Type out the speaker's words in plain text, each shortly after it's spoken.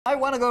I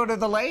want to go to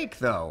the lake,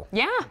 though.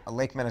 Yeah. A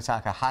Lake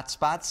Minnetonka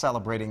hotspot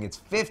celebrating its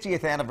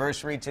 50th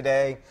anniversary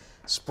today.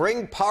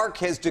 Spring Park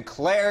has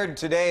declared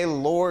today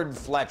Lord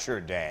Fletcher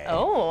Day.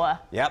 Oh.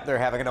 Yep, they're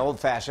having an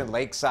old-fashioned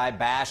lakeside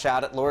bash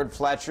out at Lord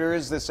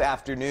Fletcher's this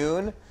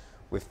afternoon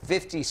with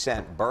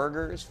 50-cent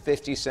burgers,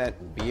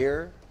 50-cent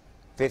beer,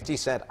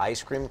 50-cent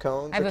ice cream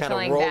cones. They're kind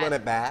of rolling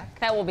it back.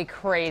 That will be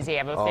crazy,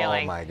 I have a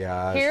feeling. Oh, my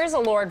gosh. Here's a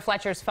Lord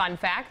Fletcher's fun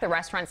fact. The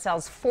restaurant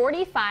sells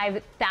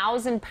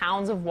 45,000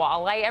 pounds of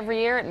walleye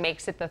every year. It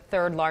makes it the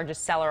third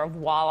largest seller of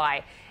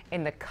walleye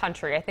in the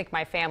country. I think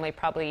my family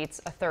probably eats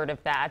a third of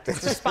that.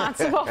 It's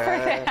responsible for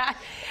that.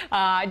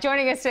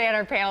 Joining us today on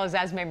our panel is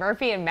Esme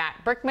Murphy and Matt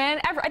Brickman.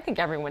 I think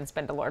everyone's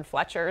been to Lord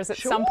Fletcher's at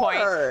some point.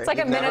 It's like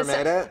You've a never made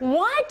Minnesota. it?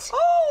 What?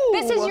 Oh!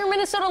 This is your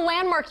Minnesota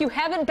landmark you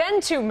haven't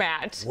been to,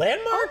 Matt.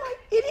 Landmark? Oh,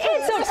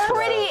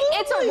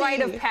 It's a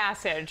rite of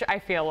passage, I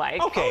feel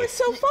like. Okay. Oh, it's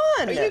so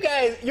fun. You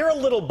guys, you're a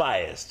little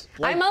biased.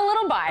 I'm a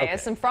little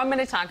biased. Okay. I'm from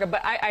Minnetonka,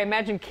 but I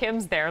imagine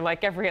Kim's there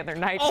like every other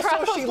night. Also,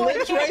 probably. she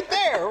lives right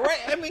there, right?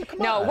 I mean,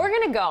 come on. No, we're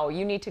going to go.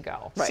 You need to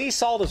go. Sea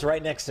Salt is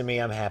right next to me.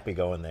 I'm happy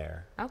going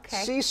there.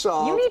 Okay. Sea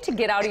Salt. You need to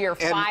get out of your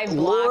and 5-block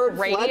Lord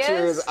radius.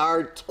 Fletcher's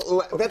are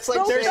that's like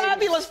Those saying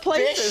fabulous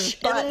places, Fish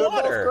but in they're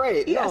water. both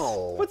great. Yes.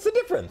 No. What's the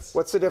difference?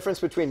 What's the difference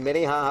between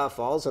Minnehaha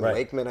Falls and Right.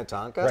 Lake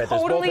Minnetonka? Right, there's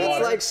both Totally. It's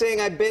water. like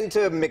saying I've been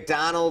to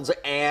McDonald's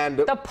and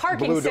The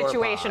parking Blue Door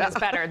situation Pond. is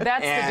better.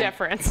 That's And- the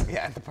difference.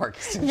 Yeah, the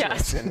parking situation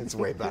Yes. is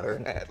way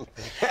better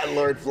at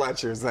Lord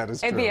Fletcher's. That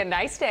is It'd true. be a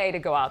nice day to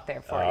go out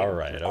there for you. All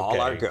right, okay. All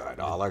are good.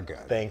 All are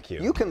good. Thank you.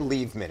 You can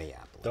leave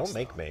Minneapolis. Don't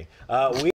make though. me.